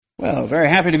Well, very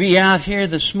happy to be out here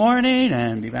this morning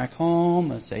and be back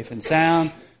home, safe and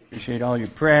sound. Appreciate all your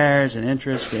prayers and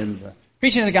interest in the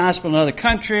preaching of the gospel in other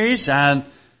countries. And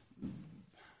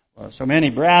so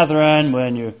many brethren,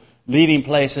 when you're leaving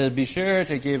places, be sure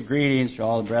to give greetings to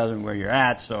all the brethren where you're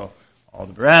at. So all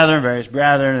the brethren, various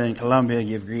brethren in Colombia,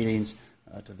 give greetings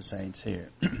to the saints here.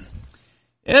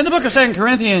 In the book of 2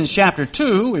 Corinthians chapter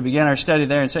 2, we begin our study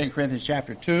there in 2 Corinthians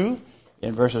chapter 2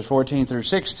 in verses 14 through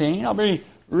 16. I'll be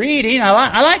reading.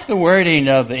 I like the wording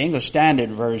of the English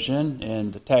Standard Version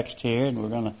in the text here, and we're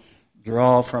going to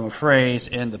draw from a phrase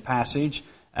in the passage.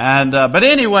 But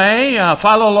anyway,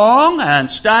 follow along and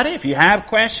study. If you have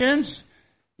questions,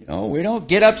 we don't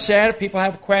get upset if people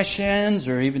have questions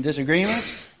or even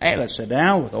disagreements. Hey, let's sit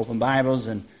down with open Bibles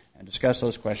and discuss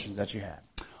those questions that you have.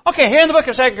 Okay, here in the book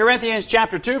of 2 Corinthians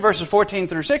chapter 2, verses 14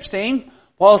 through 16,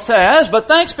 Paul says, "But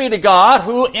thanks be to God,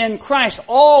 who in Christ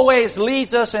always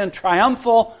leads us in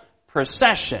triumphal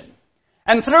procession,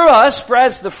 and through us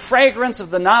spreads the fragrance of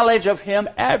the knowledge of Him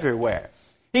everywhere."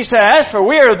 He says, For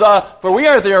we are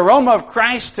the aroma of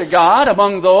Christ to God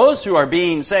among those who are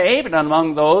being saved and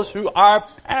among those who are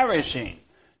perishing.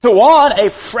 To one,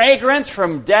 a fragrance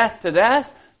from death to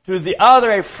death, to the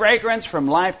other, a fragrance from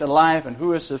life to life, and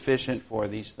who is sufficient for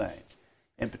these things?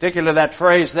 In particular, that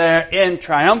phrase there, in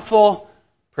triumphal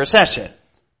procession.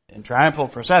 In triumphal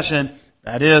procession,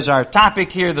 that is our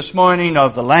topic here this morning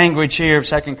of the language here of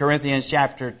 2 Corinthians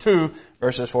chapter 2,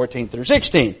 verses 14 through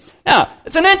 16. Now,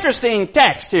 it's an interesting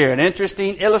text here, an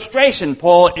interesting illustration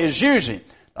Paul is using.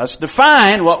 Let's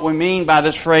define what we mean by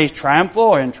this phrase triumphal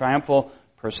or in triumphal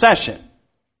procession.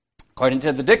 According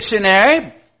to the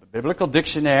dictionary, the biblical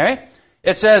dictionary,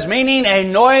 it says meaning a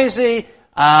noisy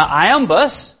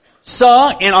iambus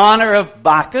sung in honor of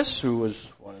Bacchus, who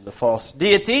was one of the false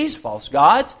deities, false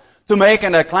gods, to make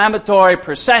an acclamatory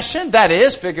procession, that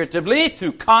is, figuratively,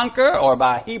 to conquer, or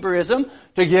by Hebraism,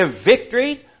 to give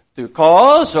victory, to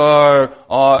cause to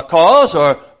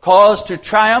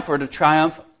triumph, or to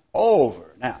triumph over.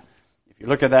 Now, if you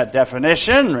look at that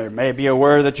definition, there may be a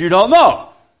word that you don't know.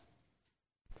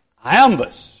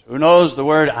 Iambus. Who knows the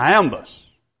word iambus?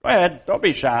 Go ahead, don't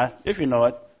be shy, if you know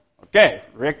it. Okay,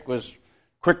 Rick was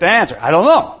quick to answer. I don't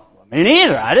know. Me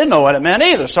neither. I didn't know what it meant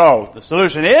either. So the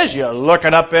solution is you look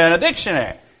it up in a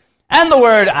dictionary. And the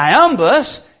word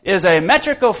iambus is a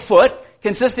metrical foot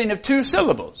consisting of two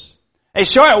syllables. A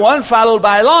short one followed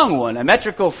by a long one. A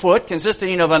metrical foot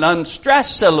consisting of an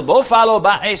unstressed syllable followed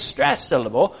by a stressed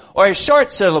syllable, or a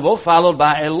short syllable followed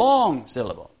by a long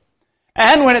syllable.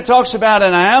 And when it talks about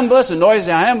an iambus, a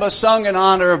noisy iambus sung in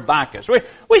honor of Bacchus.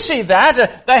 We see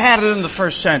that. They had it in the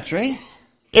first century.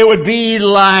 It would be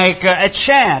like a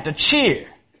chant, a cheer.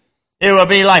 It would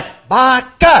be like,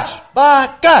 Bacchus,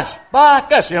 Bacchus,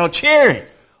 Bacchus, cheering.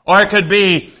 Or it could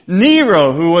be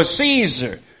Nero, who was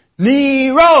Caesar.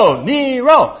 Nero,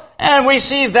 Nero. And we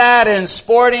see that in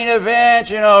sporting events,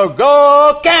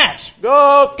 go Cats,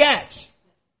 go Cats.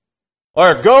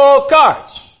 Or go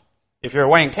Cards, if you're a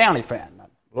Wayne County fan. Not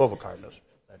Louisville Cardinals,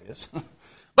 that is.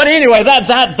 But anyway,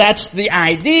 that's the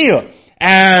ideal.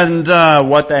 And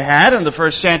what they had in the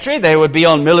first century, they would be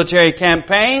on military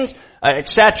campaigns,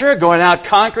 etc., going out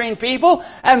conquering people.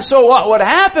 And so what would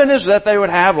happen is that they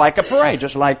would have like a parade,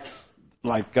 just like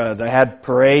they had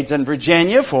parades in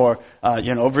Virginia for,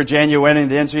 Virginia winning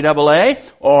the NCAA,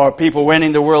 or people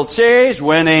winning the World Series,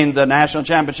 winning the national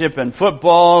championship in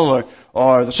football,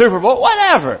 or the Super Bowl,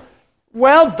 whatever.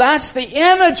 Well, that's the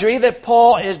imagery that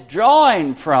Paul is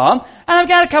drawing from. And I've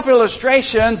got a couple of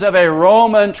illustrations of a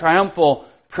Roman triumphal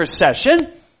procession.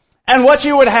 And what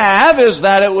you would have is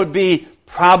that it would be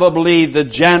probably the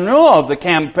general of the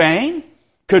campaign.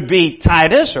 Could be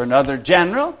Titus or another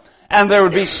general. And there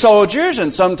would be soldiers,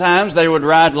 and sometimes they would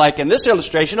ride, like in this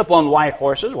illustration, upon white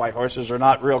horses. White horses are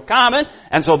not real common,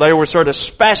 and so they were sort of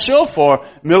special for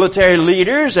military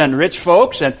leaders and rich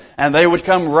folks, and they would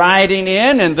come riding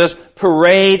in this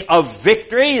parade of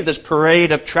victory, this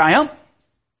parade of triumph.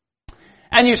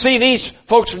 And you see these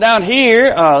folks down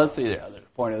here, let's see the other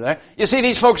pointer there. You see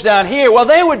these folks down here, well,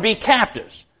 they would be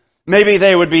captives. Maybe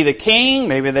they would be the king,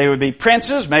 maybe they would be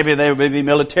princes, maybe they would be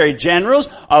military generals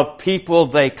of people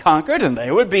they conquered, and they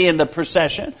would be in the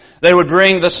procession. They would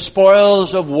bring the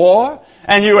spoils of war.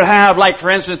 And you would have, like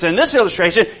for instance in this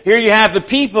illustration, here you have the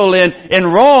people in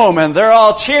Rome, and they're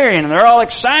all cheering, and they're all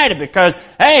excited because,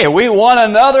 hey, we won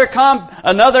another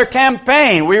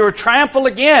campaign. We were triumphal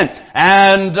again.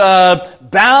 And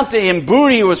bounty and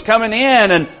booty was coming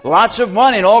in, and lots of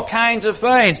money and all kinds of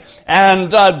things.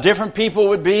 And different people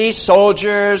would be,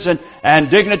 soldiers and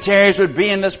dignitaries would be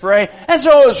in this parade. And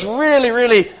so it was really,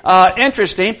 really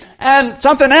interesting. And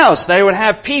something else, they would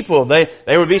have people. They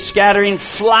would be scattering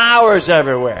flowers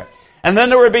everywhere. And then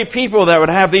there would be people that would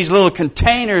have these little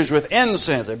containers with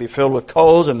incense. They'd be filled with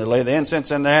coals, and they'd lay the incense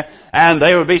in there, and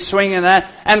they would be swinging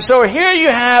that. And so here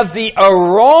you have the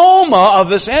aroma of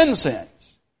this incense.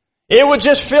 It would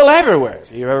just fill everywhere.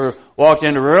 If you ever walked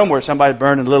into a room where somebody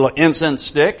burned a little incense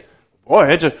stick,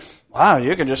 boy, wow,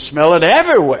 you can just smell it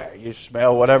everywhere. You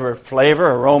smell whatever flavor,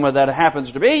 aroma that it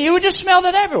happens to be, you would just smell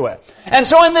that everywhere. And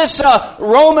so in this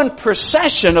Roman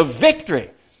procession of victory,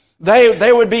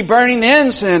 they would be burning the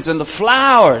incense and the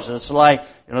flowers. It's like,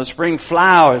 spring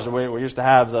flowers. We used to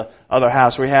have the other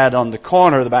house we had on the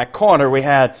corner, the back corner. We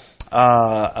had, what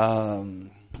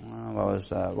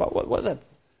was it?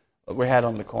 We had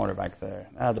on the corner back there.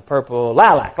 The purple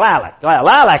lilac.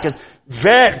 Lilac is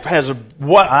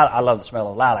I love the smell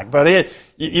of lilac, but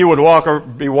you would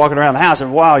be walking around the house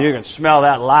and wow, you can smell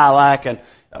that lilac, and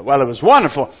it was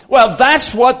wonderful. Well,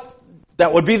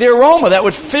 that would be the aroma that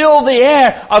would fill the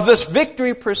air of this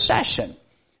victory procession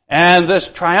and this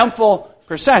triumphal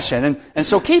procession. And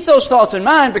so keep those thoughts in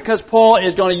mind, because Paul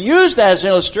is going to use that as an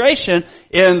illustration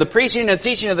in the preaching and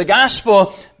teaching of the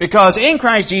gospel, because in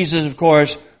Christ Jesus, of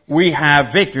course, we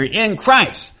have victory. In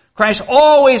Christ. Christ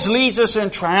always leads us in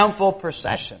triumphal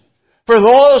procession. For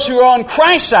those who are on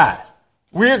Christ's side,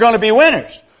 we're going to be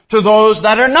winners. To those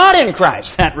that are not in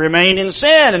Christ, that remain in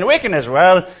sin and wickedness,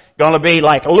 going to be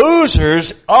like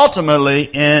losers ultimately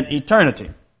in eternity.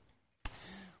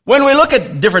 When we look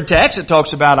at different texts, it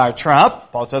talks about our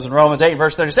triumph. Paul says in Romans 8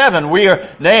 verse 37,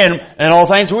 in all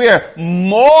things we are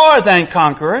more than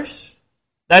conquerors.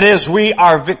 That is, we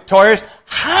are victorious,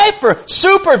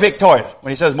 super victorious.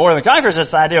 When he says more than conquerors,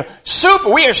 that's the idea.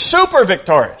 We are super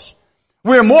victorious.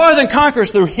 We are more than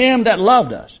conquerors through Him that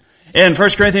loved us. In 1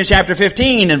 Corinthians chapter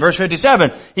 15 and verse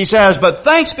 57, he says, but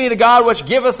thanks be to God which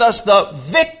giveth us the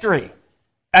victory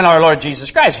in our Lord Jesus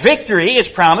Christ. Victory is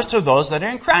promised to those that are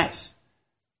in Christ.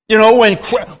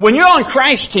 When you're on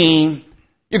Christ's team,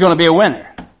 you're going to be a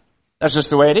winner. That's just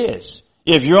the way it is.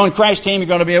 If you're on Christ's team, you're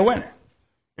going to be a winner.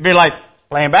 It'd be like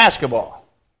playing basketball.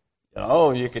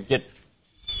 You could get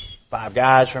 5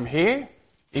 guys from here.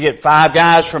 You get 5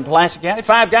 guys from Pulaski County,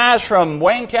 5 guys from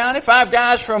Wayne County, 5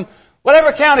 guys from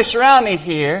whatever county surrounding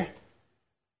here.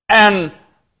 And,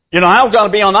 I'm going to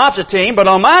be on the opposite team, but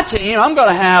on my team, I'm going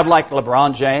to have like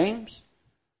LeBron James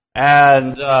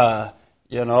and,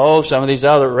 some of these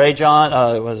other, Ray John,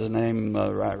 what was his name?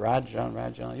 Rod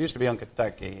John. He used to be on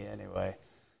Kentucky anyway.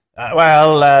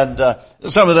 And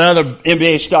some of the other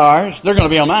NBA stars, they're going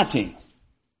to be on my team.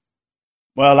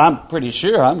 Well, I'm pretty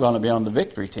sure I'm going to be on the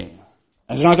victory team.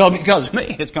 And it's not going to be because of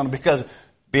me. It's going to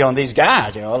be on these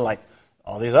guys, like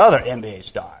all these other NBA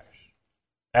stars.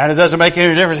 And it doesn't make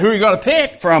any difference who you're going to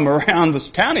pick from around the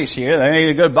counties here. They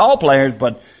ain't good ball players,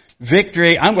 but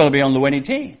victory, I'm going to be on the winning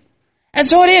team. And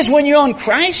so it is when you're on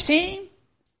Christ's team,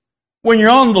 when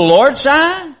you're on the Lord's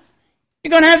side, you're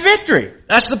going to have victory.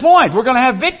 That's the point. We're going to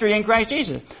have victory in Christ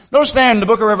Jesus. Notice there in the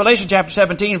book of Revelation chapter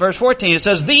 17 verse 14, it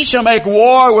says, these shall make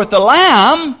war with the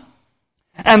Lamb,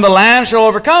 and the Lamb shall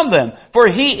overcome them. For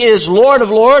He is Lord of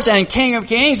lords and King of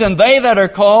kings, and they that are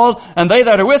called, and they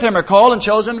that are with Him are called and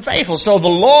chosen and faithful. So the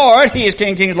Lord, He is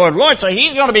King of kings, Lord of lords, so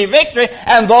He's going to be victory,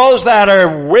 and those that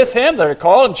are with Him, that are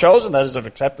called and chosen, that is, have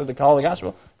accepted the call of the gospel,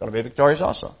 are going to be victorious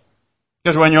also.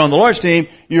 Because when you're on the Lord's team,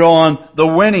 you're on the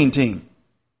winning team.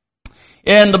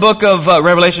 In the book of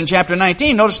Revelation chapter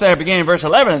 19, notice there beginning in verse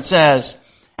 11, it says,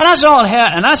 And I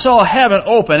saw heaven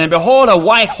open, and behold a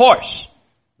white horse.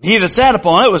 He that sat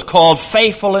upon it was called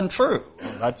Faithful and True.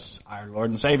 Well, that's our Lord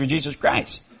and Savior Jesus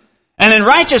Christ. And in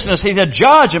righteousness He did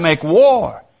judge and make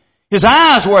war. His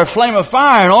eyes were a flame of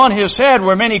fire, and on His head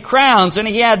were many crowns, and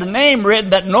He had a name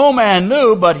written that no man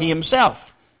knew but He Himself.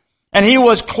 And He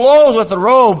was clothed with a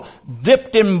robe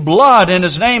dipped in blood, and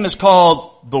His name is called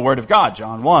the Word of God.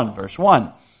 John 1 verse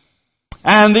 1.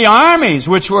 And the armies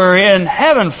which were in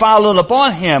heaven followed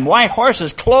upon Him, white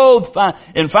horses clothed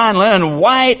in fine linen,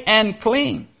 white and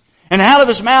clean. And out of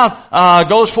His mouth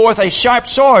goes forth a sharp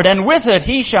sword, and with it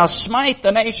He shall smite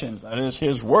the nations. That is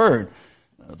His word,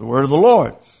 the word of the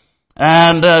Lord.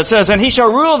 And it says, and He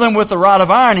shall rule them with the rod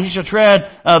of iron. He shall tread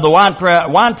the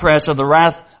winepress of the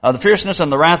wrath, of the fierceness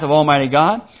and the wrath of Almighty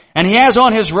God. And He has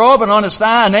on His robe and on His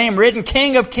thigh a name written,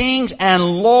 King of kings and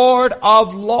Lord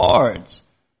of lords.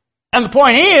 And the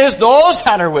point is, those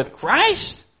that are with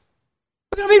Christ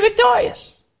are going to be victorious.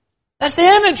 That's the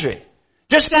imagery.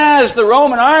 Just as the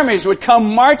Roman armies would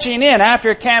come marching in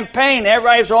after a campaign,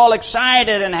 everybody was all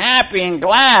excited and happy and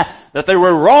glad that they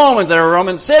were Romans, they were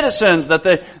Roman citizens, that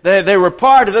they were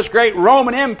part of this great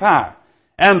Roman Empire.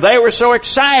 And they were so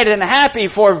excited and happy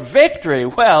for victory.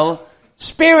 Well,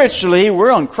 spiritually,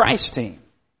 we're on Christ's team.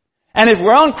 And if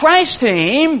we're on Christ's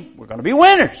team, we're going to be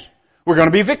winners. We're going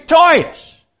to be victorious.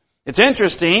 It's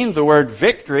interesting, the word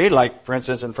victory, like for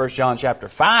instance in 1 John chapter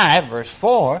 5, verse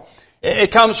 4,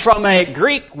 it comes from a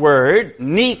Greek word,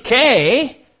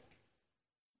 Nike,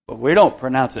 but we don't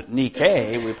pronounce it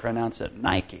Nike, we pronounce it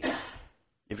Nike.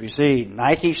 If you see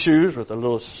Nike shoes with a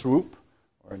little swoop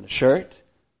or in the shirt,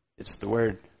 it's the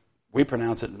word, we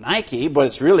pronounce it Nike, but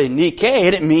it's really Nike,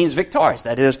 and it means victorious.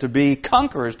 That is, to be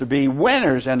conquerors, to be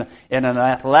winners in an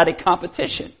athletic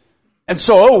competition. And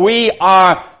so we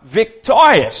are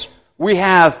victorious. We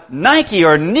have Nike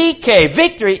or Nike,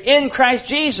 victory in Christ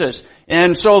Jesus.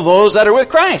 And so those that are with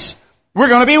Christ, we're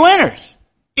going to be winners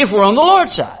if we're on the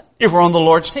Lord's side, if we're on the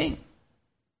Lord's team.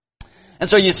 And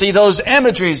so you see those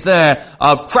imageries there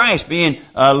of Christ being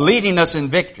leading us in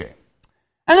victory.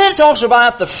 And then it talks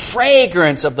about the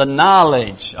fragrance of the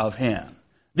knowledge of Him,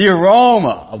 the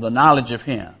aroma of the knowledge of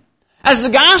Him. As the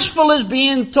gospel is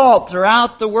being taught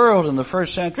throughout the world in the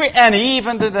first century, and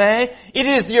even today, it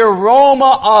is the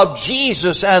aroma of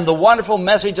Jesus and the wonderful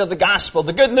message of the gospel,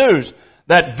 the good news,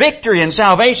 that victory and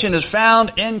salvation is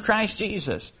found in Christ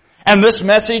Jesus. And this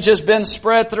message has been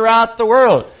spread throughout the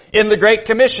world. In the Great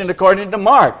Commission, according to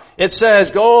Mark, it says,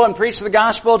 go and preach the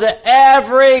gospel to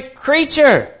every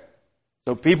creature.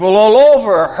 So people all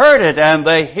over heard it, and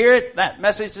they hear it, that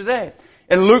message today.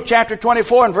 In Luke chapter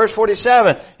 24 and verse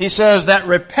 47, he says that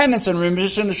repentance and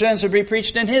remission of sins will be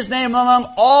preached in His name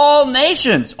among all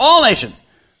nations,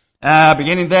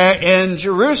 beginning there in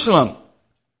Jerusalem.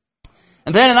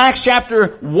 And then in Acts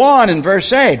chapter 1 and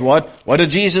verse 8, what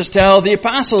did Jesus tell the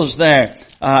apostles there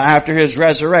after His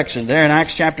resurrection? There in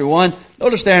Acts chapter 1,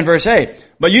 notice there in verse 8,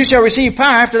 but you shall receive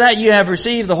power after that you have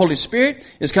received the Holy Spirit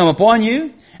is come upon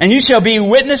you, and you shall be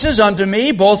witnesses unto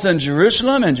me both in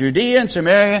Jerusalem and Judea and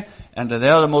Samaria and to the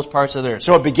uttermost parts of the earth.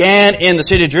 So it began in the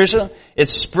city of Jerusalem, it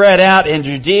spread out in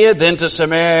Judea, then to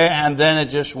Samaria, and then it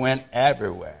just went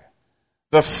everywhere.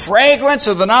 The fragrance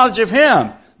of the knowledge of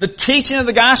Him, the teaching of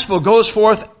the gospel goes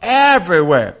forth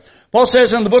everywhere. Paul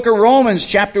says in the book of Romans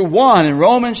chapter 1, in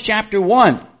Romans chapter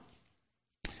 1,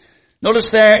 notice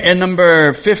there in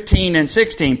number 15 and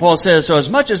 16, Paul says, so as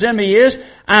much as in me is,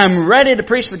 I am ready to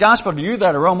preach the gospel to you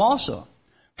that are Rome also.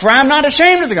 For I am not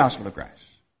ashamed of the gospel of Christ.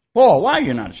 Paul, why are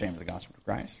you not ashamed of the gospel of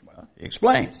Christ? Well, he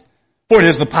explains. For it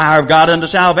is the power of God unto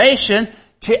salvation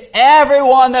to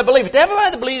everyone that believeth. To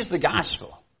everybody that believes the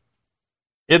gospel.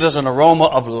 It is an aroma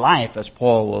of life, as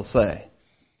Paul will say.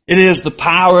 It is the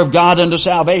power of God unto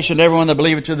salvation to everyone that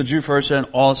believeth, to the Jew first and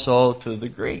also to the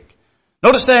Greek.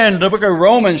 Notice there in the book of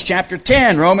Romans chapter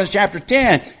 10,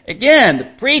 again,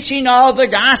 the preaching of the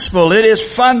gospel, it is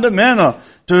fundamental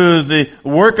to the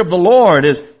work of the Lord,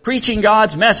 is preaching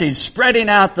God's message, spreading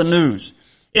out the news.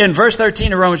 In verse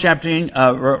 13 of Romans chapter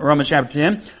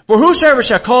 10, for whosoever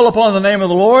shall call upon the name of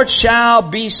the Lord shall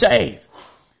be saved.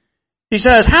 He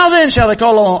says, how then shall they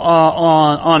call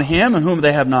on Him in whom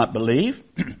they have not believed?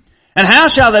 And how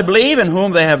shall they believe in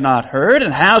whom they have not heard?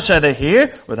 And how shall they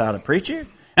hear without a preacher?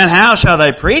 And how shall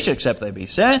they preach except they be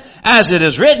sent? As it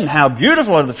is written, how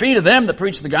beautiful are the feet of them that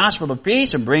preach the gospel of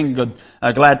peace and bring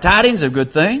glad tidings of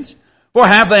good things. For they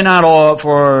have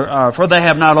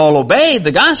not all obeyed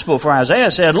the gospel. For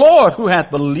Isaiah said, Lord, who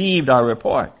hath believed our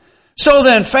report? So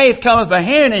then faith cometh by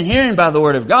hearing, and hearing by the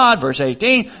word of God. Verse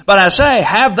 18, but I say,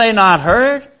 have they not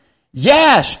heard?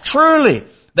 Yes, truly,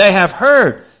 they have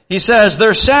heard. He says,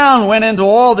 their sound went into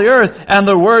all the earth, and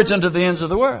their words into the ends of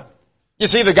the world. You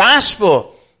see, the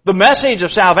gospel, the message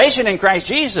of salvation in Christ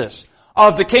Jesus,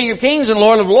 of the King of Kings and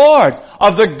Lord of Lords,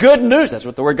 of the good news. That's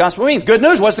what the word gospel means. Good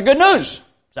news. What's the good news?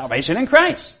 Salvation in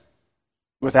Christ.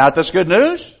 Without this good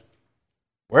news,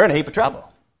 we're in a heap of trouble.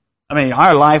 I mean,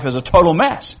 our life is a total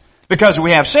mess. Because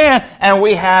we have sin, and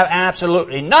we have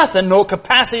absolutely nothing, no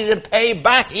capacity to pay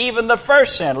back even the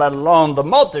first sin, let alone the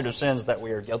multitude of sins that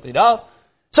we are guilty of.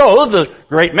 So the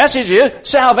great message is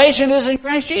salvation is in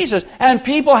Christ Jesus. And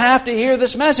people have to hear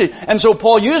this message. And so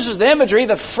Paul uses the imagery,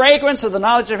 the fragrance of the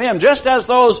knowledge of Him. Just as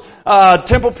those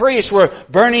temple priests were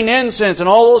burning incense and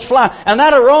all those flowers. And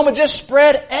that aroma just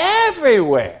spread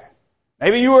everywhere.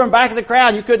 Maybe you were in the back of the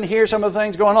crowd. You couldn't hear some of the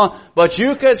things going on. But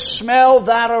you could smell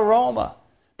that aroma.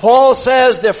 Paul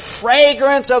says the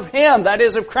fragrance of Him, that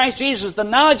is of Christ Jesus, the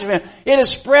knowledge of Him, it is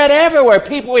spread everywhere.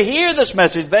 People hear this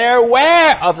message. They are aware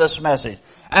of this message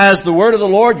as the word of the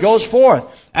Lord goes forth,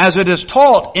 as it is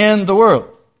taught in the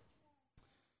world.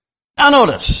 Now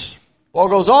notice, Paul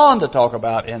goes on to talk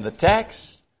about in the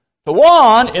text, the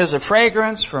one is a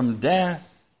fragrance from death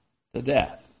to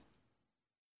death.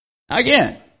 Now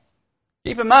again,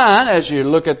 keep in mind as you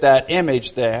look at that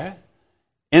image there,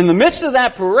 in the midst of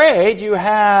that parade you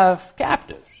have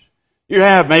captives. You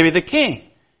have maybe the king.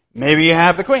 Maybe you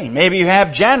have the queen. Maybe you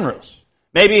have generals.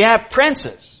 Maybe you have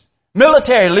princes,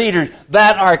 military leaders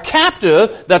that are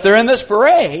captive, that they're in this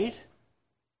parade.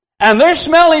 And they're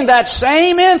smelling that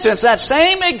same incense, that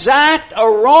same exact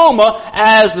aroma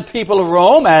as the people of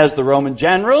Rome, as the Roman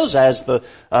generals, as the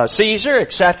Caesar,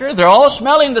 etc. They're all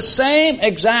smelling the same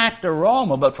exact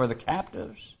aroma, but for the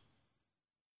captives.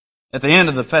 At the end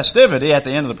of the festivity, at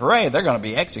the end of the parade, they're going to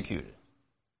be executed.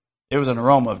 It was an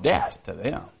aroma of death to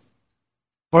them.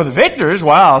 For the victors,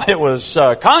 while it was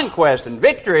conquest and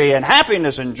victory and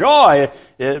happiness and joy,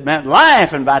 it meant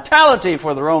life and vitality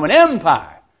for the Roman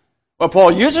Empire. But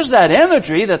Paul uses that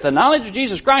imagery that the knowledge of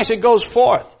Jesus Christ, it goes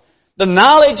forth. The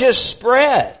knowledge is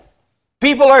spread.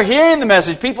 People are hearing the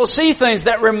message. People see things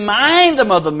that remind them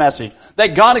of the message,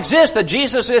 that God exists, that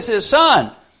Jesus is His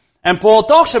Son. And Paul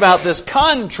talks about this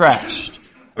contrast.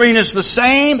 I mean, it's the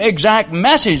same exact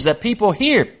message that people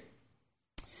hear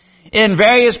in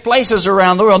various places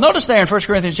around the world. Notice there in 1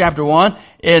 Corinthians chapter 1,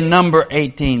 in number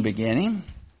 18 beginning,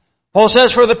 Paul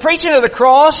says, "For the preaching of the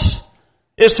cross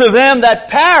is to them that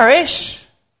perish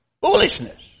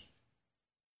foolishness.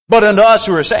 But unto us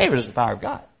who are saved is the power of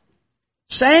God."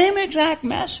 Same exact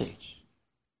message.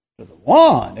 To the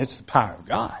one, it's the power of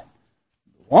God.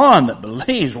 The one that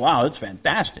believes, wow, it's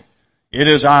fantastic. It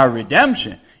is our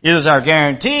redemption. It is our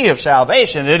guarantee of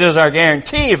salvation. It is our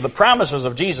guarantee of the promises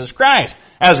of Jesus Christ.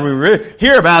 As we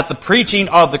hear about the preaching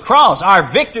of the cross, our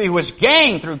victory was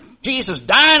gained through Jesus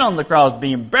dying on the cross,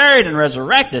 being buried and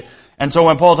resurrected. And so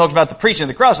when Paul talks about the preaching of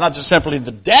the cross, not just simply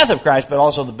the death of Christ, but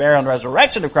also the burial and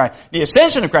resurrection of Christ, the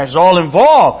ascension of Christ is all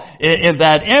involved in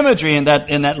that imagery, in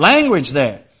that language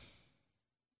there.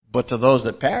 But to those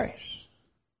that perish,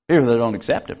 people that don't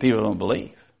accept it, people that don't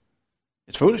believe,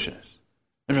 it's foolishness.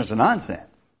 It's just nonsense.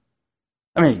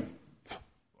 I mean,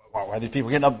 why are these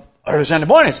people getting up early Sunday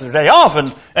morning? It's their day off,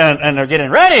 and they're getting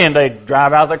ready, and they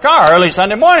drive out of their car early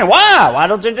Sunday morning. Why? Why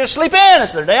don't they just sleep in?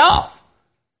 It's their day off.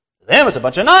 To them, it's a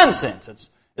bunch of nonsense.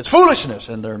 It's foolishness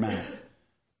in their mind.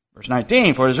 Verse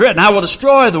 19, "For it is written, I will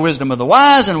destroy the wisdom of the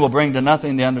wise, and will bring to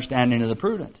nothing the understanding of the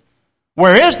prudent.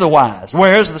 Where is the wise?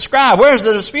 Where is the scribe? Where is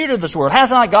the disputer of this world? Hath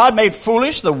not God made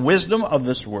foolish the wisdom of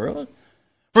this world?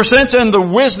 For since in the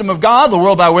wisdom of God, the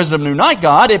world by wisdom knew not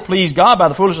God, it pleased God by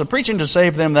the foolishness of preaching to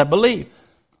save them that believe.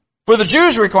 For the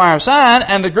Jews require a sign,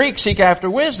 and the Greeks seek after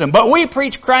wisdom. But we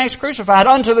preach Christ crucified,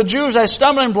 unto the Jews a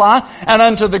stumbling block, and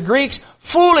unto the Greeks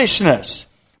foolishness.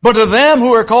 But to them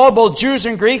who are called both Jews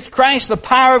and Greeks, Christ the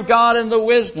power of God and the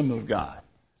wisdom of God."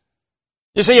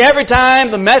 You see, every time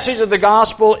the message of the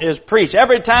gospel is preached,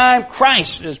 every time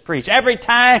Christ is preached, every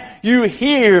time you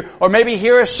hear or maybe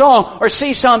hear a song or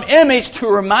see some image to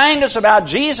remind us about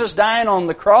Jesus dying on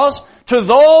the cross, to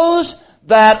those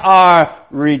that are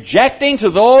rejecting, to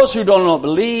those who don't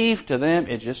believe, to them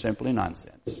it's just simply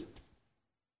nonsense.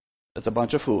 It's a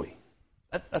bunch of fooey.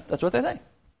 That's what they think.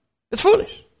 It's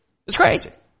foolish. It's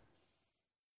crazy.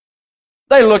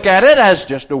 They look at it as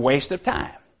just a waste of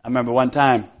time. I remember one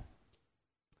time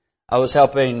I was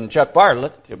helping Chuck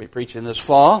Bartlett, he'll be preaching this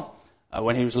fall,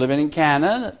 when he was living in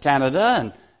Canada.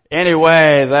 And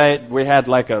anyway, we had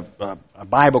like a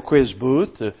Bible quiz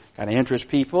booth to kind of interest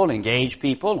people, engage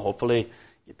people, and hopefully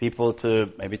get people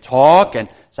to maybe talk and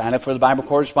sign up for the Bible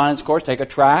correspondence course, take a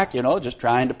track, just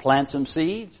trying to plant some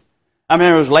seeds. I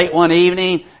remember it was late one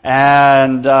evening,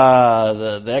 and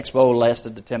the expo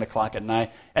lasted to 10 o'clock at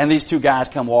night, and these two guys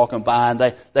come walking by,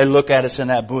 and they look at us in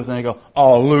that booth, and they go,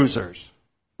 "Oh, losers."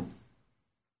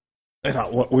 They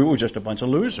thought we were just a bunch of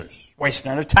losers,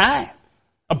 wasting our time.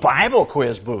 A Bible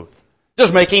quiz booth.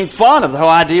 Just making fun of the whole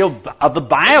idea of the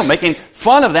Bible, making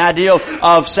fun of the idea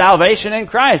of salvation in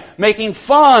Christ, making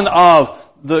fun of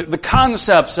the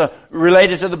concepts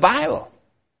related to the Bible.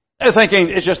 They're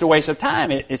thinking it's just a waste of time.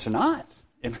 It's not,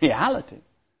 in reality.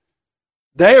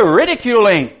 They're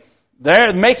ridiculing.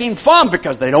 They're making fun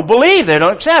because they don't believe, they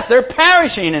don't accept. They're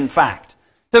perishing, in fact.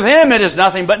 To them it is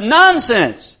nothing but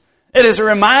nonsense. It is a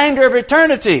reminder of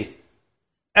eternity.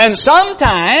 And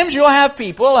sometimes you'll have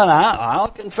people, and I'll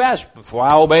confess, before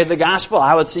I obeyed the gospel,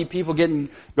 I would see people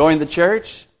going to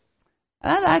church,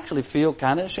 and I'd actually feel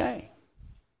kind of ashamed.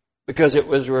 Because it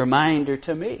was a reminder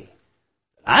to me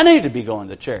that I need to be going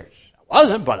to church. I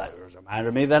wasn't, but it was a reminder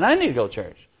to me that I need to go to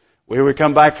church. We would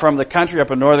come back from the country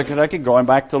up in northern Kentucky, going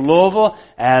back to Louisville,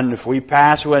 and if we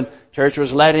passed when church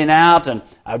was letting out, and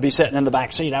I would be sitting in the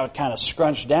back seat, I would kind of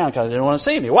scrunch down because they didn't want to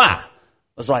see me. Why?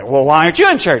 was like, well, why aren't you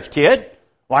in church, kid?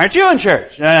 Why aren't you in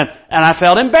church? And I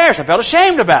felt embarrassed. I felt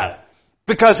ashamed about it.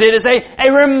 Because it is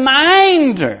a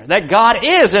reminder that God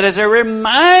is. It is a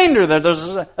reminder that there's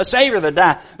a Savior that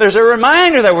died. There's a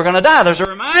reminder that we're going to die. There's a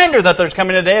reminder that there's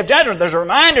coming a day of judgment. There's a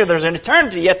reminder there's an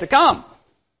eternity yet to come.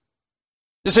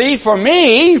 You see, for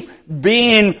me,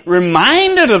 being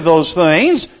reminded of those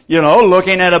things,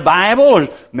 looking at a Bible, or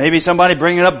maybe somebody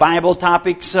bringing up Bible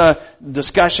topics,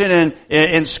 discussion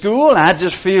in school, and I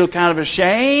just feel kind of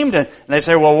ashamed. And they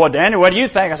say, well, Daniel, what do you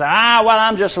think? I say,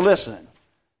 I'm just listening.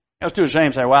 I was too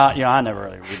ashamed to say, I never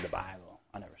really read the Bible.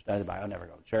 I never study the Bible. I never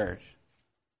go to church.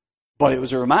 But it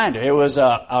was a reminder. It was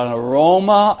an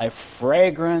aroma, a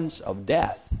fragrance of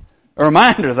death. A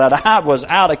reminder that I was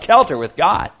out of kilter with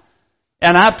God.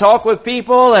 And I've talked with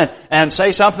people and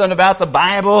say something about the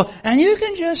Bible, and you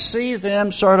can just see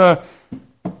them sort of,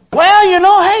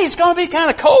 hey, it's going to be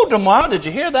kind of cold tomorrow. Did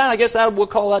you hear that? I guess we'll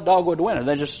call that dogwood winter.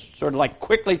 They just sort of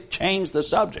quickly change the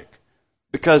subject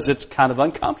because it's kind of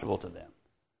uncomfortable to them.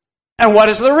 And what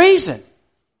is the reason?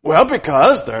 Well,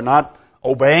 because they're not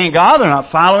obeying God, they're not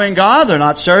following God, they're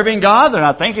not serving God, they're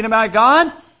not thinking about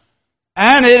God.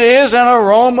 And it is an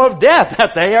aroma of death,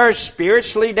 that they are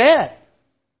spiritually dead.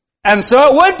 And so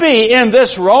it would be in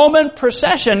this Roman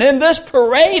procession, in this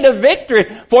parade of victory,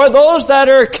 for those that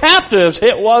are captives,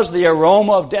 it was the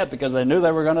aroma of death because they knew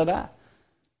they were going to die.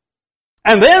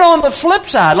 And then on the flip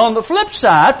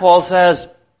side, Paul says,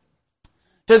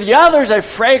 to the others a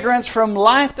fragrance from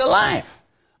life to life.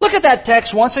 Look at that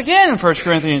text once again in 1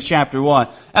 Corinthians chapter 1.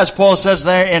 As Paul says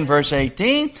there in verse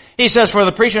 18, he says, for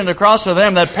the preaching of the cross to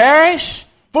them that perish,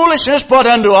 foolishness, but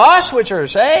unto us which are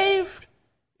saved,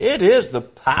 it is the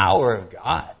power of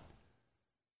God.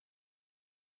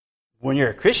 When you're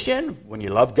a Christian, when you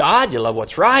love God, you love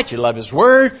what's right, you love His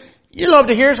Word, you love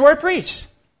to hear His Word preached.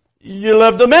 You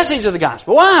love the message of the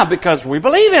gospel. Why? Because we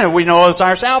believe in it. We know it's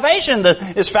our salvation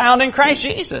that is found in Christ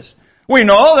Jesus. We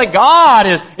know that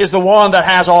God is the one that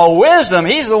has all wisdom.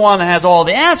 He's the one that has all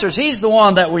the answers. He's the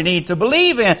one that we need to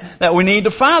believe in, that we need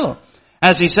to follow.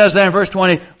 As he says there in verse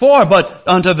 24, but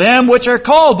unto them which are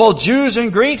called, both Jews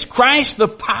and Greeks, Christ the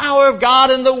power of God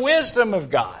and the wisdom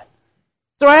of God.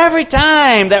 So every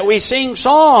time that we sing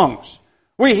songs,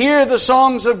 we hear the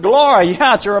songs of glory.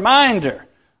 Yeah, it's a reminder.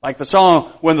 Like the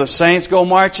song, when the saints go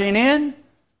marching in,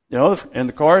 in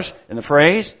the chorus, in the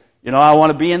phrase, I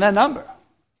want to be in that number.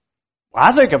 Well,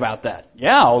 I think about that.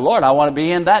 Yeah, oh Lord, I want to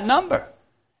be in that number.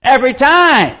 Every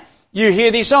time you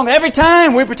hear these songs, every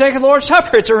time we partake of the Lord's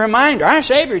Supper, it's a reminder. Our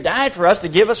Savior died for us to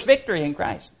give us victory in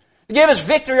Christ. To give us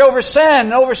victory over sin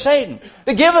and over Satan.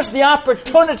 To give us the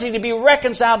opportunity to be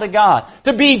reconciled to God.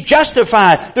 To be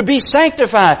justified. To be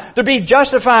sanctified. To be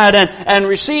justified and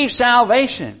receive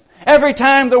salvation. Every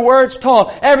time the Word's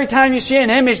taught, every time you see an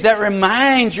image that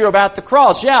reminds you about the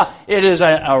cross, it is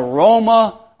an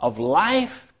aroma of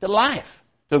life to life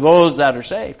to those that are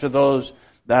saved, to those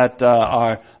that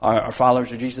are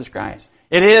followers of Jesus Christ.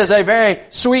 It is a very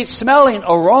sweet-smelling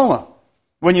aroma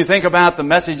when you think about the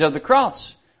message of the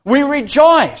cross. We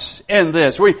rejoice in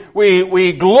this.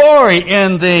 We glory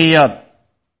in the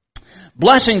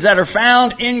blessings that are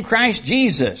found in Christ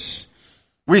Jesus.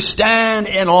 We stand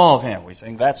in awe of Him. We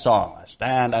sing that song, I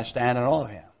stand in awe of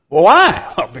Him. Well,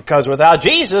 why? Because without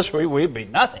Jesus, we'd be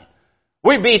nothing.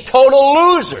 We'd be total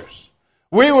losers.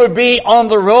 We would be on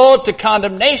the road to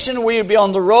condemnation. We would be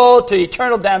on the road to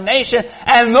eternal damnation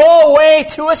and no way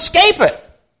to escape it.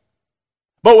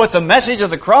 But with the message of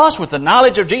the cross, with the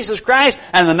knowledge of Jesus Christ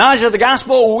and the knowledge of the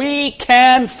gospel, we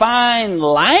can find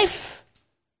life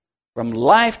from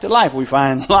life to life. We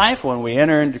find life when we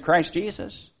enter into Christ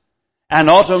Jesus. And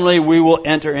ultimately, we will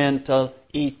enter into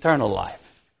eternal life.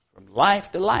 From life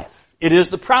to life. It is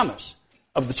the promise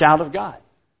of the child of God.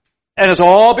 And it's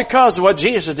all because of what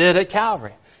Jesus did at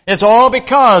Calvary. It's all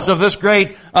because of this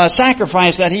great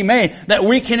sacrifice that He made that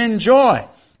we can enjoy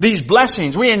these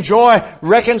blessings. We enjoy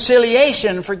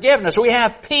reconciliation and forgiveness. We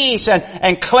have peace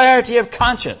and clarity of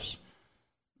conscience.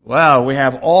 Well, we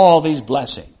have all these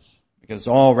blessings because it's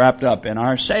all wrapped up in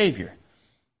our Savior,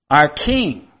 our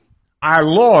King, our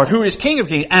Lord, who is King of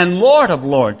Kings and Lord of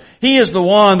Lords. He is the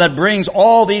one that brings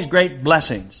all these great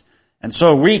blessings. And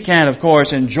so we can, of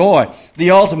course, enjoy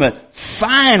the ultimate,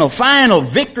 final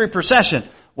victory procession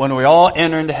when we all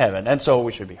enter into heaven. And so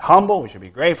we should be humble, we should be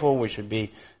grateful, we should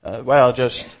be,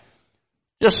 just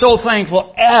so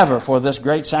thankful ever for this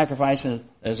great sacrifice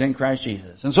as in Christ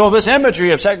Jesus. And so this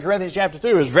imagery of 2 Corinthians chapter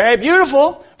 2 is very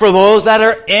beautiful for those that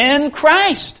are in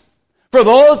Christ. For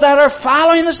those that are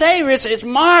following the Savior, it's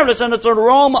marvelous and it's an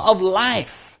aroma of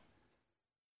life.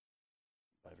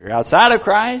 But if you're outside of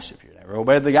Christ, if you've never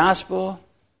obeyed the gospel,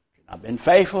 if you've not been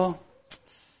faithful,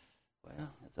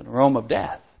 an aroma of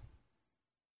death.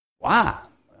 Why?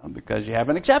 Well, because you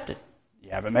haven't accepted.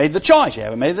 You haven't made the choice. You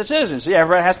haven't made the decision. See,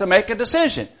 everybody has to make a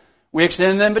decision. We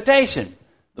extend the invitation.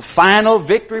 The final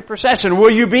victory procession. Will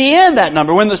you be in that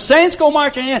number? When the saints go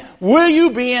marching in, will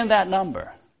you be in that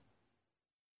number?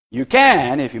 You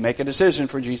can if you make a decision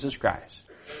for Jesus Christ.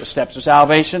 The steps of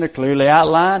salvation are clearly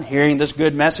outlined. Hearing this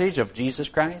good message of Jesus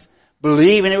Christ.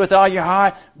 Believing it with all your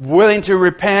heart. Willing to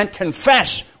repent.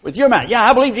 Confess with your mouth. Yeah,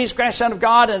 I believe Jesus Christ, Son of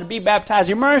God, and to be baptized,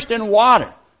 immersed in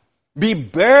water. Be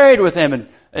buried with Him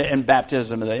in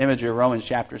baptism, the image of Romans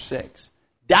chapter 6.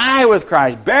 Die with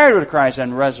Christ, buried with Christ,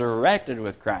 and resurrected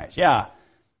with Christ. Yeah,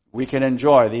 we can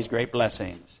enjoy these great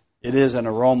blessings. It is an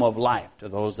aroma of life to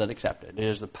those that accept it. It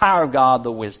is the power of God,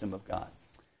 the wisdom of God.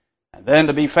 And then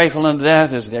to be faithful unto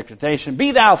death is the exhortation.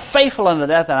 Be thou faithful unto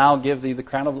death, and I'll give thee the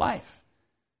crown of life.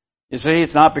 You see,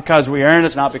 it's not because we earn it.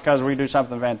 It's not because we do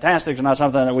something fantastic. It's not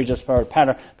something that we just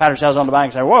pat ourselves on the back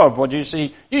and say, whoa, well, do you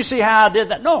see how I did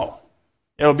that? No.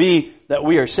 It'll be that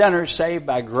we are sinners saved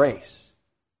by grace.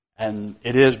 And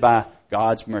it is by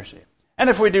God's mercy. And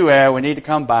if we do err, we need to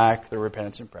come back through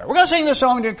repentance and prayer. We're going to sing this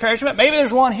song to encouragement. Maybe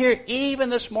there's one here even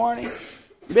this morning.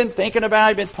 You've been thinking about it,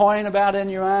 you've been toying about it in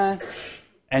your mind,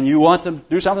 and you want to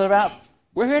do something about it.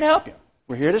 We're here to help you.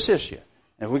 We're here to assist you.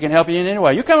 And if we can help you in any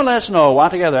way, you come and let us know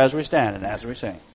while together as we stand and as we sing.